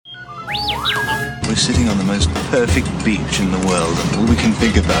We're sitting on the most perfect beach in the world, and all we can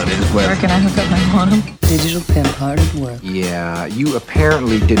think about is where... Can I hook up my modem? Digital pimp, hard at work. Yeah, you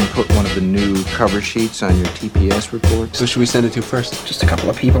apparently didn't put one of the new cover sheets on your TPS report. Who should we send it to first? Just a couple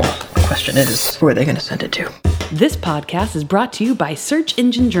of people. The question is, who are they going to send it to? This podcast is brought to you by Search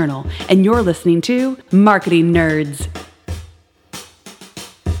Engine Journal, and you're listening to Marketing Nerds.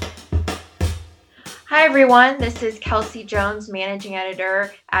 Hi everyone, this is Kelsey Jones, Managing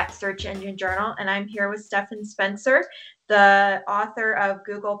Editor at Search Engine Journal, and I'm here with Stephan Spencer, the author of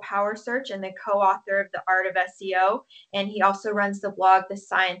Google Power Search and the co-author of The Art of SEO, and he also runs the blog The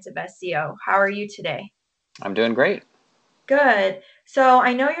Science of SEO. How are you today? I'm doing great. Good. So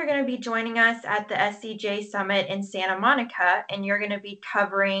I know you're going to be joining us at the SEJ Summit in Santa Monica, and you're going to be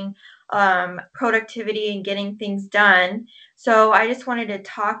covering productivity and getting things done. So I just wanted to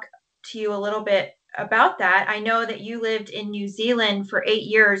talk to you a little bit about that. I know that you lived in New Zealand for 8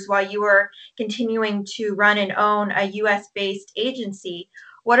 years while you were continuing to run and own a US-based agency.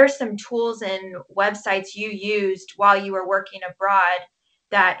 What are some tools and websites you used while you were working abroad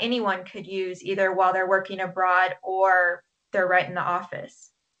that anyone could use either while they're working abroad or they're right in the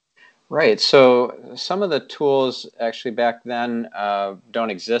office? Right. So some of the tools actually back then don't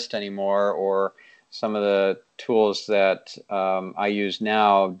exist anymore, or some of the tools that I use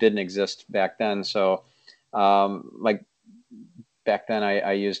now didn't exist back then. So like back then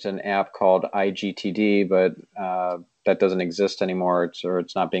I used an app called iGTD, but that doesn't exist anymore, or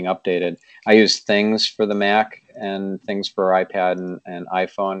it's not being updated. I use Things for the Mac and Things for iPad and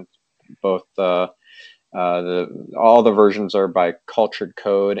iPhone. Both all the versions are by Cultured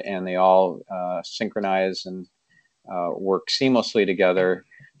Code, and they all synchronize and work seamlessly together.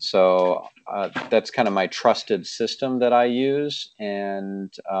 So that's kind of my trusted system that I use,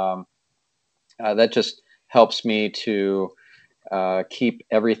 and that just helps me to keep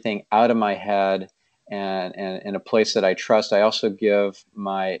everything out of my head and in a place that I trust. I also give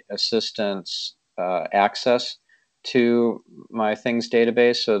my assistants access to my Things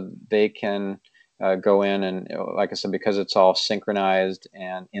database, so they can go in and, like I said, because it's all synchronized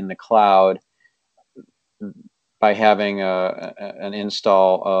and in the cloud, by having an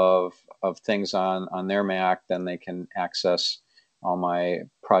install of Things on their Mac, then they can access all my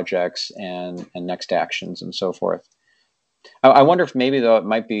projects and next actions and so forth. I wonder if maybe, though, it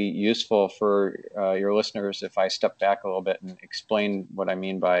might be useful for your listeners if I step back a little bit and explain what I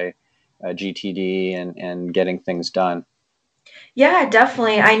mean by GTD and getting things done. Yeah,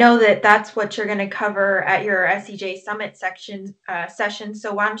 definitely. I know that that's what you're going to cover at your SEJ Summit session.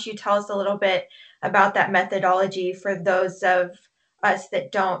 So why don't you tell us a little bit about that methodology for those of us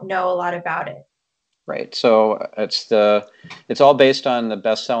that don't know a lot about it? Right. So it's all based on the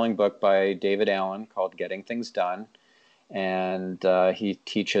best-selling book by David Allen called Getting Things Done. And he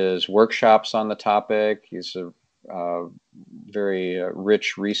teaches workshops on the topic. He's a very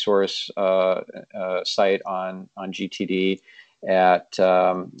rich resource site on GTD at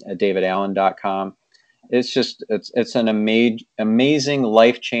davidallen.com. It's an amazing,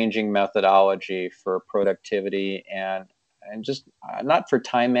 life-changing methodology for productivity and just not for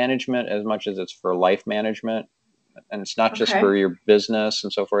time management as much as it's for life management, and it's not just for your business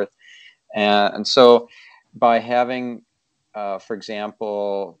and so forth. And so by having, for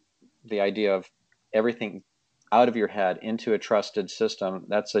example, the idea of everything out of your head into a trusted system,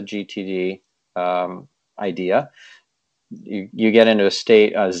 that's a GTD idea. You get into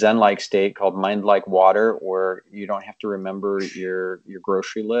a Zen-like state called mind like water, where you don't have to remember your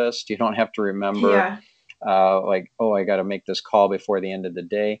grocery list. You don't have to remember I got to make this call before the end of the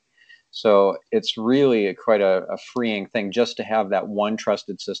day. So it's really quite a freeing thing just to have that one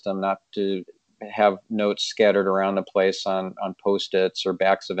trusted system, not to have notes scattered around the place on Post-its or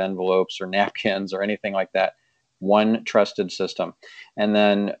backs of envelopes or napkins or anything like that. One trusted system. And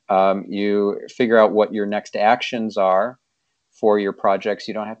then you figure out what your next actions are for your projects.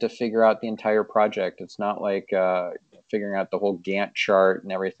 You don't have to figure out the entire project. It's not like figuring out the whole Gantt chart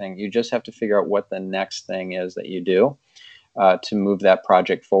and everything. You just have to figure out what the next thing is that you do to move that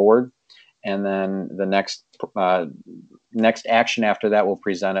project forward. And then the next action after that will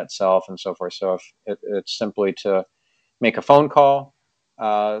present itself and so forth. So if it's simply to make a phone call,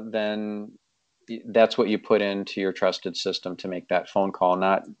 then that's what you put into your trusted system to make that phone call,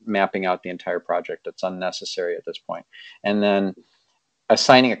 not mapping out the entire project. It's unnecessary at this point. And then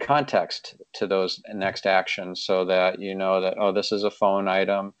assigning a context to those next actions so that you know that, oh, this is a phone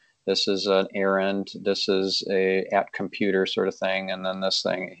item, this is an errand, this is a at computer sort of thing, and then this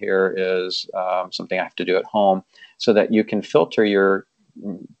thing here is something I have to do at home, so that you can filter your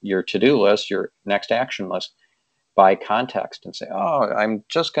to-do list, your next action list, by context and say, oh, I'm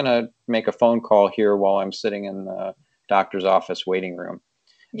just going to make a phone call here while I'm sitting in the doctor's office waiting room.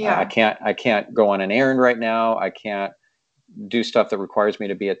 I can't go on an errand right now. I can't do stuff that requires me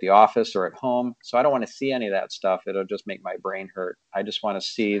to be at the office or at home. So I don't want to see any of that stuff. It'll just make my brain hurt. I just want to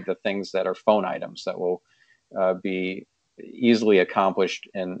see the things that are phone items that will be easily accomplished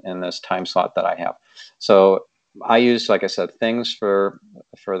in this time slot that I have. So I use, like I said, things for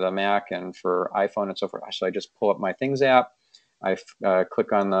the Mac and for iPhone and so forth. So I just pull up my Things app. I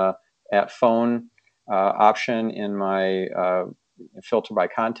click on the at phone option in my filter by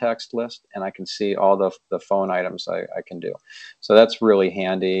context list, and I can see all the phone items I can do. So that's really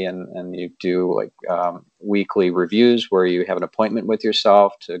handy. And you do like weekly reviews where you have an appointment with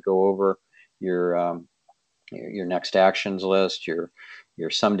yourself to go over your next actions list, your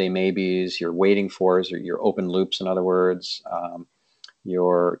someday maybes, your waiting fors, or your open loops, in other words,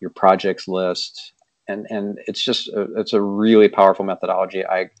 your projects list. And it's a really powerful methodology.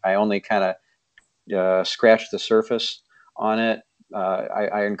 I only kind of scratched the surface on it.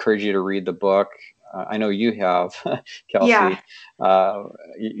 I encourage you to read the book. I know you have, Kelsey.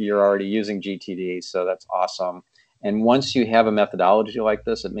 You're already using GTD, so that's awesome. And once you have a methodology like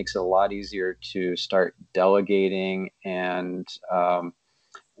this, it makes it a lot easier to start delegating and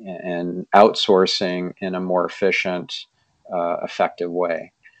outsourcing in a more efficient, effective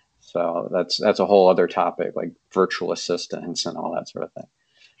way. So that's a whole other topic, like virtual assistants and all that sort of thing.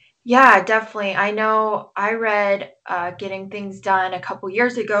 Yeah, definitely. I know I read Getting Things Done a couple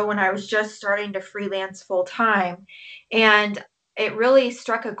years ago when I was just starting to freelance full time. And it really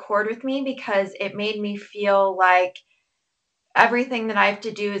struck a chord with me because it made me feel like everything that I have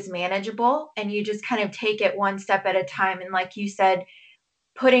to do is manageable and you just kind of take it one step at a time. And like you said,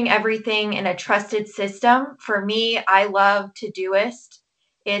 putting everything in a trusted system. For me, I love Todoist.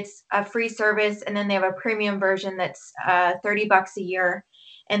 It's a free service, and then they have a premium version that's $30 a year.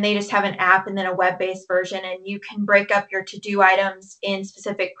 And they just have an app and then a web-based version, and you can break up your to-do items in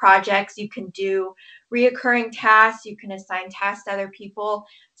specific projects. You can do reoccurring tasks. You can assign tasks to other people.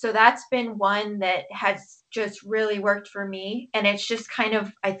 So that's been one that has just really worked for me. And it's just kind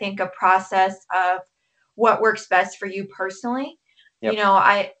of, I think, a process of what works best for you personally. Yep.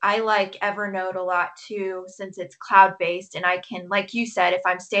 I like Evernote a lot too, since it's cloud based, and I can, like you said, if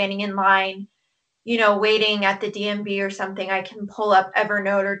I'm standing in line, waiting at the DMV or something, I can pull up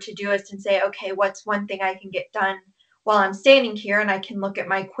Evernote or Todoist and say, okay, what's one thing I can get done while I'm standing here? And I can look at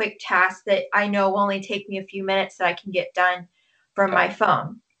my quick tasks that I know will only take me a few minutes that I can get done from my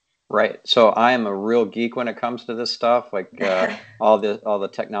phone. Right. So I am a real geek when it comes to this stuff, like all the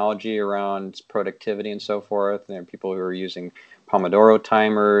technology around productivity and so forth. There are people who are using Pomodoro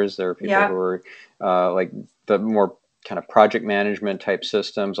timers. There are people who are like the more kind of project management type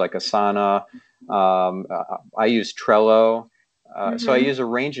systems like Asana. I use Trello. So I use a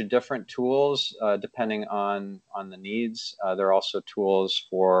range of different tools depending on the needs. There are also tools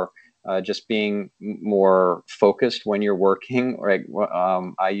for just being more focused when you're working. Right,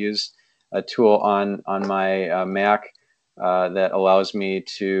 I use a tool on my Mac that allows me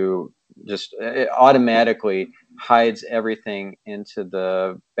to just it automatically hides everything into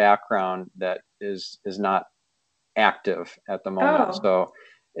the background that is not active at the moment. Oh. So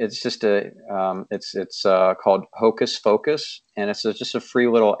it's just it's called Hocus Focus, and it's just a free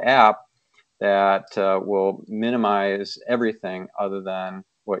little app that will minimize everything other than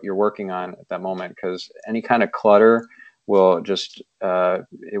what you're working on at that moment, because any kind of clutter will just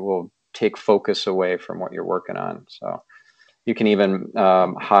it will take focus away from what you're working on. So you can even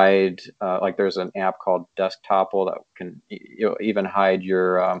hide like there's an app called Desktopple that can even hide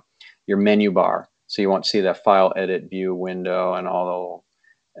your menu bar, so you won't see that file edit view window and all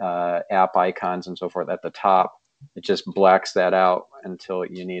the app icons and so forth at the top. It just blacks that out until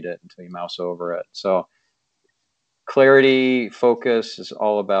you need it, until you mouse over it. So clarity, focus is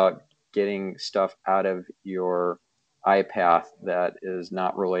all about getting stuff out of your eye path that is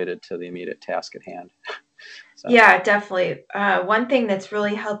not related to the immediate task at hand. So. Yeah, definitely. One thing that's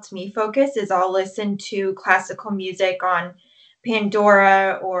really helped me focus is I'll listen to classical music on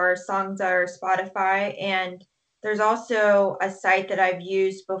Pandora or songs or Spotify. And there's also a site that I've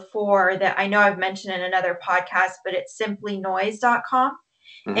used before that I know I've mentioned in another podcast, but it's simplynoise.com.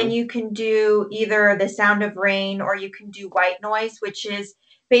 And you can do either the sound of rain or you can do white noise, which is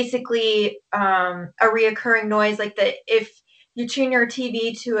basically a reoccurring noise. Like if you tune your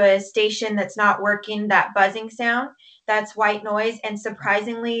TV to a station that's not working, that buzzing sound, that's white noise. And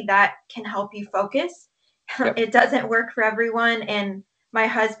surprisingly, that can help you focus. Yep. It doesn't work for everyone. And my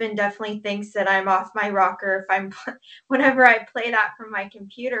husband definitely thinks that I'm off my rocker if I'm whenever I play that from my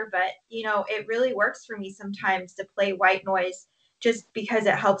computer. But it really works for me sometimes to play white noise just because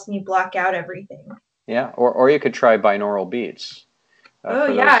it helps me block out everything. Yeah, or you could try binaural beats. Oh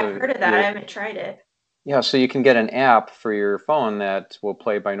For yeah, those I've of heard of that. I you, haven't tried it. yeah, so you can get an app for your phone that will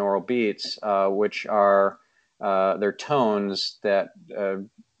play binaural beats, which are they're tones that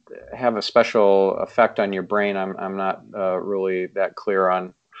have a special effect on your brain. I'm not really that clear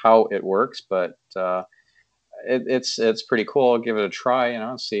on how it works, but it's pretty cool. Give it a try,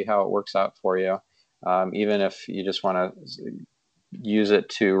 and see how it works out for you. Even if you just want to use it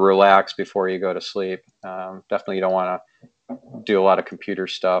to relax before you go to sleep. Definitely, you don't want to do a lot of computer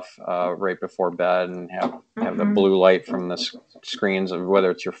stuff right before bed and have the blue light from the screens of whether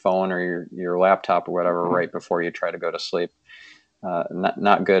it's your phone or your laptop or whatever right before you try to go to sleep.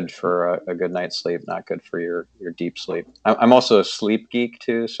 Not good for a good night's sleep. Not good for your deep sleep. I'm also a sleep geek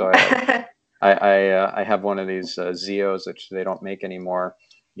too, so I have one of these Zeos, which they don't make anymore.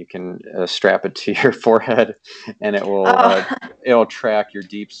 You can strap it to your forehead, and Oh. it'll track your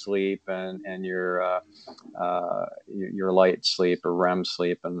deep sleep and your light sleep or REM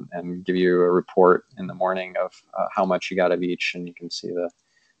sleep, and give you a report in the morning of how much you got of each, and you can see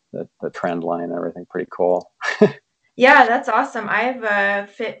the trend line and everything. Pretty cool. Yeah, that's awesome. I have a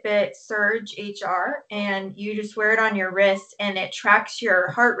Fitbit Surge HR, and you just wear it on your wrist, and it tracks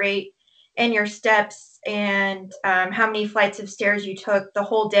your heart rate and your steps and how many flights of stairs you took the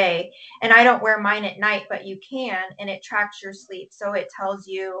whole day. And I don't wear mine at night, but you can, and it tracks your sleep. So it tells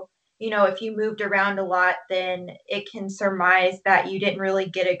you, if you moved around a lot, then it can surmise that you didn't really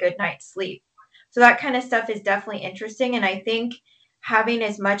get a good night's sleep. So that kind of stuff is definitely interesting. And I think having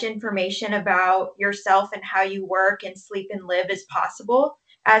as much information about yourself and how you work and sleep and live as possible,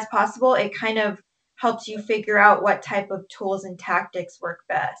 it kind of helps you figure out what type of tools and tactics work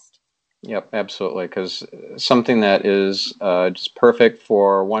best. Yep, absolutely. Because something that is just perfect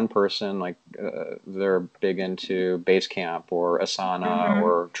for one person, like they're big into Basecamp or Asana Mm-hmm.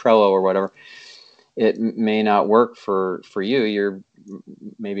 or Trello or whatever, it may not work for you. You're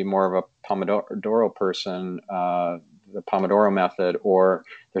maybe more of a Pomodoro person, the Pomodoro method, or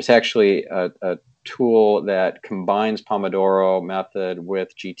there's actually a tool that combines Pomodoro method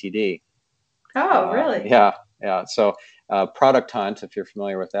with GTD. Oh, really? Yeah, yeah. So Product Hunt, if you're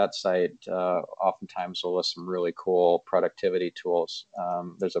familiar with that site, oftentimes will list some really cool productivity tools.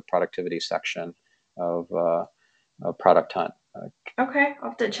 There's a productivity section of Product Hunt. Okay, I'll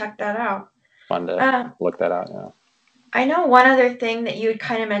have to check that out. Fun to Um, look that out. Yeah. I know one other thing that you had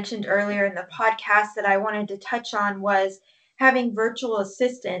kind of mentioned earlier in the podcast that I wanted to touch on was having virtual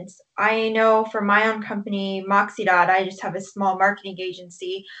assistants. I know for my own company, Moxidot, I just have a small marketing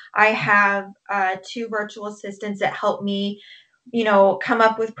agency. I have two virtual assistants that help me, come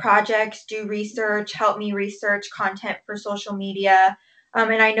up with projects, do research, help me research content for social media.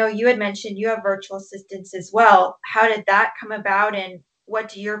 And I know you had mentioned you have virtual assistants as well. How did that come about, and what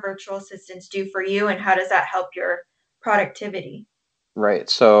do your virtual assistants do for you, and how does that help your productivity? Right.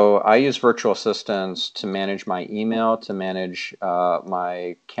 So I use virtual assistants to manage my email, to manage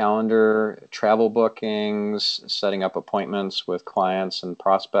my calendar, travel bookings, setting up appointments with clients and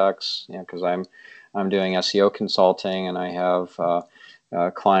prospects. Because I'm doing SEO consulting, and I have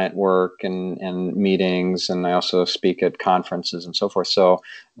client work and meetings, and I also speak at conferences and so forth. So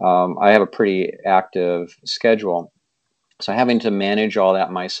I have a pretty active schedule. So having to manage all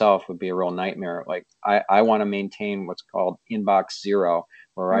that myself would be a real nightmare. Like I want to maintain what's called inbox zero,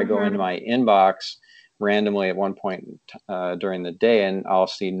 where I go into Mm-hmm. my inbox randomly at one point during the day, and I'll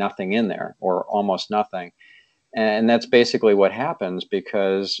see nothing in there or almost nothing. And that's basically what happens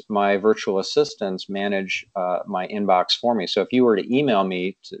because my virtual assistants manage my inbox for me. So if you were to email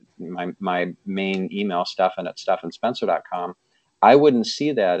me to my main email, Stephan@stephenspencer.com, I wouldn't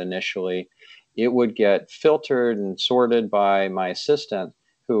see that initially. It would get filtered and sorted by my assistant,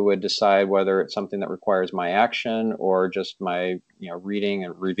 who would decide whether it's something that requires my action or just my reading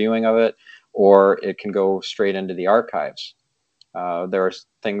and reviewing of it, or it can go straight into the archives. There are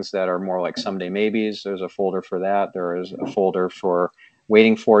things that are more like someday maybes. There's a folder for that. There is a folder for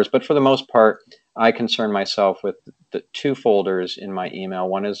waiting fors. But for the most part, I concern myself with the two folders in my email.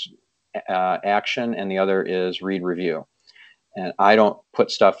 One is action, and the other is read review. And I don't put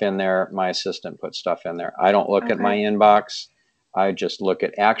stuff in there. My assistant puts stuff in there. I don't look at my Okay. inbox. I just look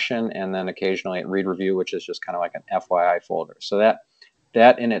at action, and then occasionally at read review, which is just kind of like an FYI folder. So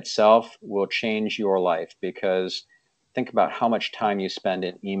that in itself will change your life, because think about how much time you spend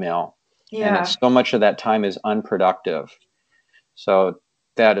in email, and Yeah. it's so much of that time is unproductive. So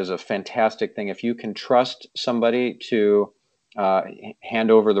that is a fantastic thing. If you can trust somebody to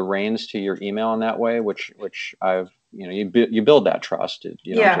hand over the reins to your email in that way, which I've, you build that trust.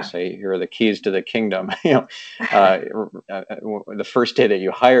 You don't Yeah. just say, here are the keys to the kingdom. The first day that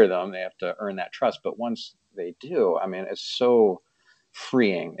you hire them, they have to earn that trust. But once they do, I mean, it's so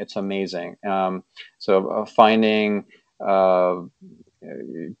freeing. It's amazing. So finding, I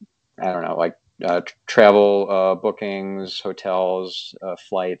don't know, like travel bookings, hotels,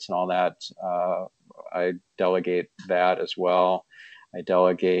 flights, and all that. I delegate that as well. I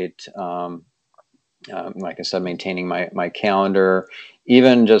delegate, like I said, maintaining my calendar,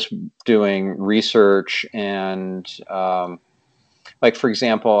 even just doing research and, like, for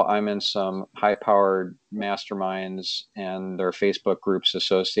example, I'm in some high-powered masterminds, and there are Facebook groups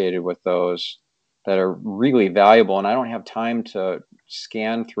associated with those that are really valuable, and I don't have time to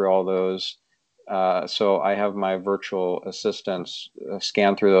scan through all those. So I have my virtual assistants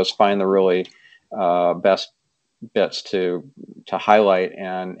scan through those, find the really best bits to highlight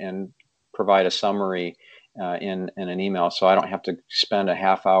and provide a summary in an email, so I don't have to spend a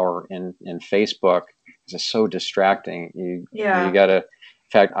half hour in Facebook because it's so distracting. You got to. In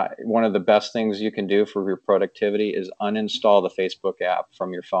fact, one of the best things you can do for your productivity is uninstall the Facebook app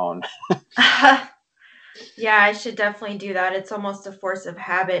from your phone. Yeah, I should definitely do that. It's almost a force of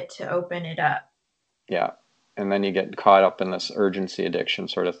habit to open it up. Yeah. And then you get caught up in this urgency addiction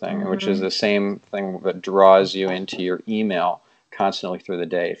sort of thing, which is the same thing that draws you into your email constantly through the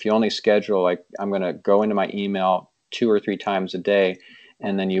day. If you only schedule, like, I'm going to go into my email 2 or 3 times a day,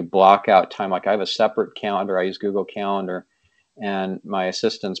 and then you block out time, like I have a separate calendar. I use Google Calendar, and my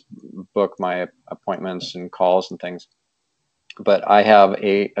assistants book my appointments and calls and things. But I have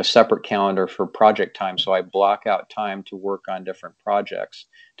a separate calendar for project time. So I block out time to work on different projects,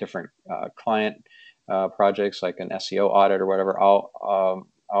 different client projects, like an SEO audit or whatever.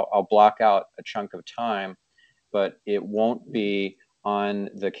 I'll block out a chunk of time, but it won't be on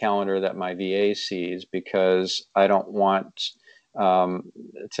the calendar that my VA sees, because I don't want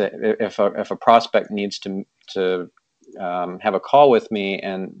if a prospect needs to have a call with me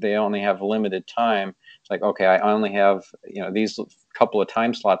and they only have limited time. It's like, okay, I only have these couple of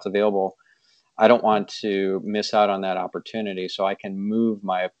time slots available. I don't want to miss out on that opportunity, so I can move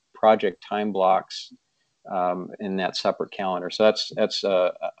my project time blocks in that separate calendar. So that's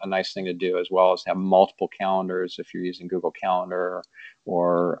a nice thing to do, as well as have multiple calendars if you're using Google Calendar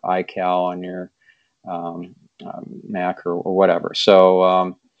or iCal on your Mac or whatever.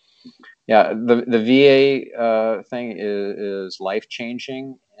 So yeah, the VA thing is life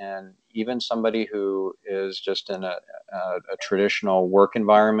changing, and even somebody who is just in a traditional work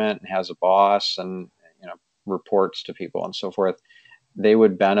environment and has a boss and reports to people and so forth, they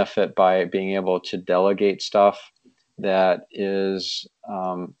would benefit by being able to delegate stuff that is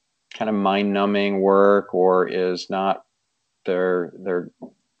kind of mind-numbing work, or is not their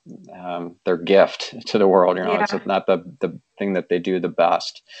gift to the world. It's not the thing that they do the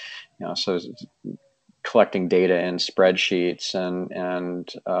best. So collecting data in spreadsheets and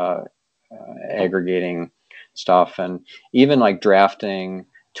aggregating stuff, and even like drafting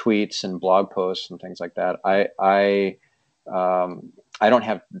tweets and blog posts and things like that. I don't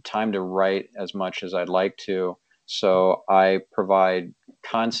have time to write as much as I'd like to, so I provide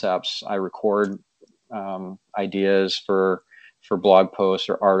concepts. I record ideas for blog posts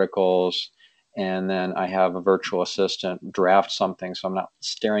or articles, and then I have a virtual assistant draft something, so I'm not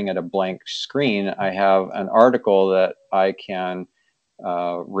staring at a blank screen. I have an article that I can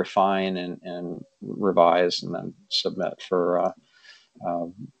refine and revise and then submit for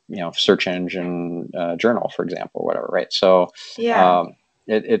search engine journal, for example, or whatever, right? So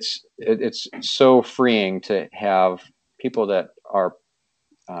it's so freeing to have people that are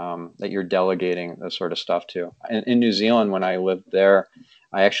that you're delegating this sort of stuff to. In New Zealand, when I lived there,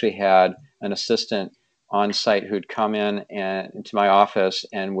 I actually had an assistant on site who'd come in and into my office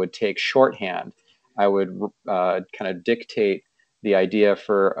and would take shorthand. I would kind of dictate the idea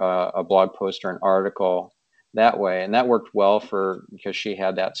for a blog post or an article that way, and that worked well because she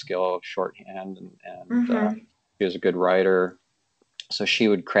had that skill of shorthand, and she was a good writer. So she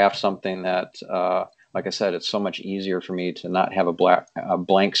would craft something that, like I said, it's so much easier for me to not have a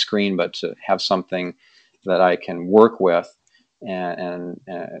blank screen, but to have something that I can work with, and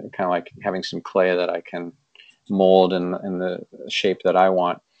kind of like having some clay that I can mold in the shape that I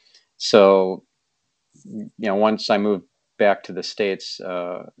want. So, once I moved back to the States,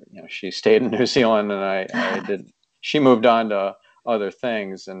 she stayed in New Zealand, and I did. She moved on to other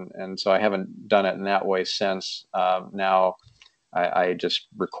things, and so I haven't done it in that way since. Now I just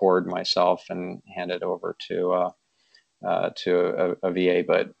record myself and hand it over to a VA.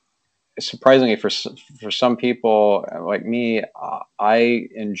 But surprisingly for some people like me, I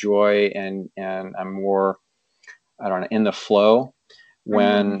enjoy and I'm more, I don't know, in the flow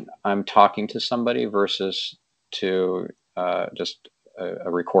when I'm talking to somebody versus to just a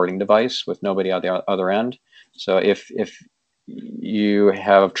recording device with nobody on the other end. So if you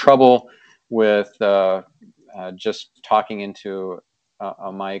have trouble with just talking into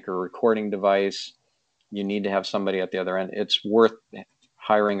a mic or recording device, you need to have somebody at the other end. It's worth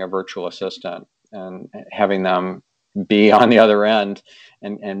hiring a virtual assistant and having them be on the other end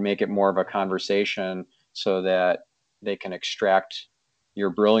and make it more of a conversation so that they can extract your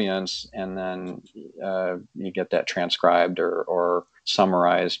brilliance, and then you get that transcribed or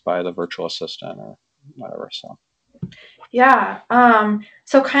summarized by the virtual assistant or whatever. So yeah.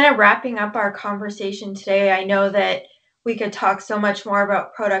 So kind of wrapping up our conversation today, I know that we could talk so much more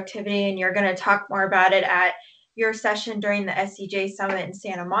about productivity, and you're going to talk more about it at your session during the SCJ Summit in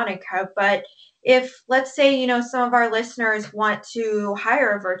Santa Monica. But if, let's say, some of our listeners want to hire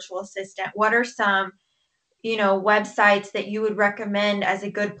a virtual assistant, what are some, websites that you would recommend as a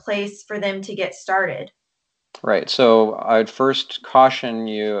good place for them to get started? right. So I'd first caution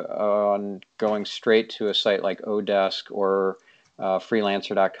you on going straight to a site like Odesk or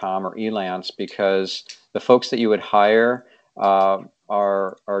freelancer.com or Elance, because the folks that you would hire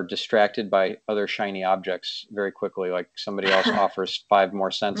are distracted by other shiny objects very quickly. Like somebody else offers 5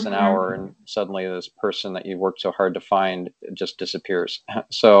 more cents an hour, and suddenly this person that you worked so hard to find just disappears.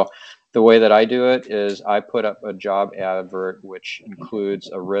 So the way that I do it is I put up a job advert which includes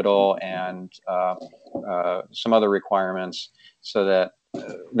a riddle and some other requirements, so that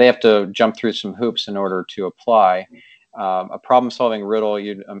they have to jump through some hoops in order to apply. A problem-solving riddle,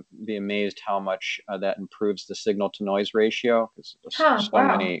 you'd be amazed how much that improves the signal-to-noise ratio, because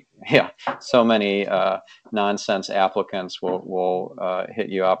so many nonsense applicants will hit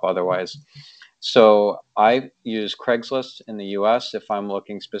you up otherwise. So I use Craigslist in the U.S. If I'm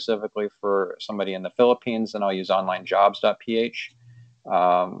looking specifically for somebody in the Philippines, then I'll use onlinejobs.ph.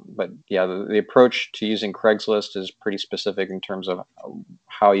 But yeah, the approach to using Craigslist is pretty specific in terms of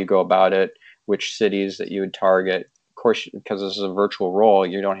how you go about it, which cities that you would target. Of course, because this is a virtual role,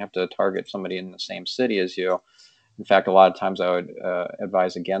 you don't have to target somebody in the same city as you. In fact, a lot of times I would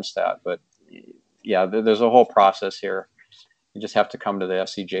advise against that. But yeah, there's a whole process here. You just have to come to the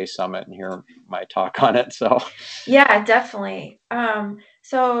SCJ Summit and hear my talk on it. So yeah, definitely.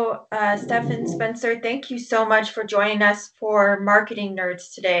 So Stephen, Spencer, thank you so much for joining us for Marketing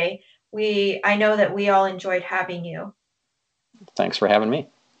Nerds today. I know that we all enjoyed having you. Thanks for having me.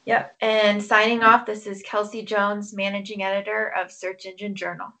 Yep. And signing off, this is Kelsey Jones, Managing Editor of Search Engine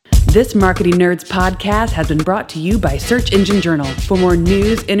Journal. This Marketing Nerds podcast has been brought to you by Search Engine Journal. For more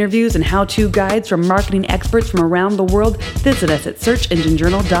news, interviews, and how-to guides from marketing experts from around the world, visit us at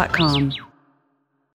searchenginejournal.com.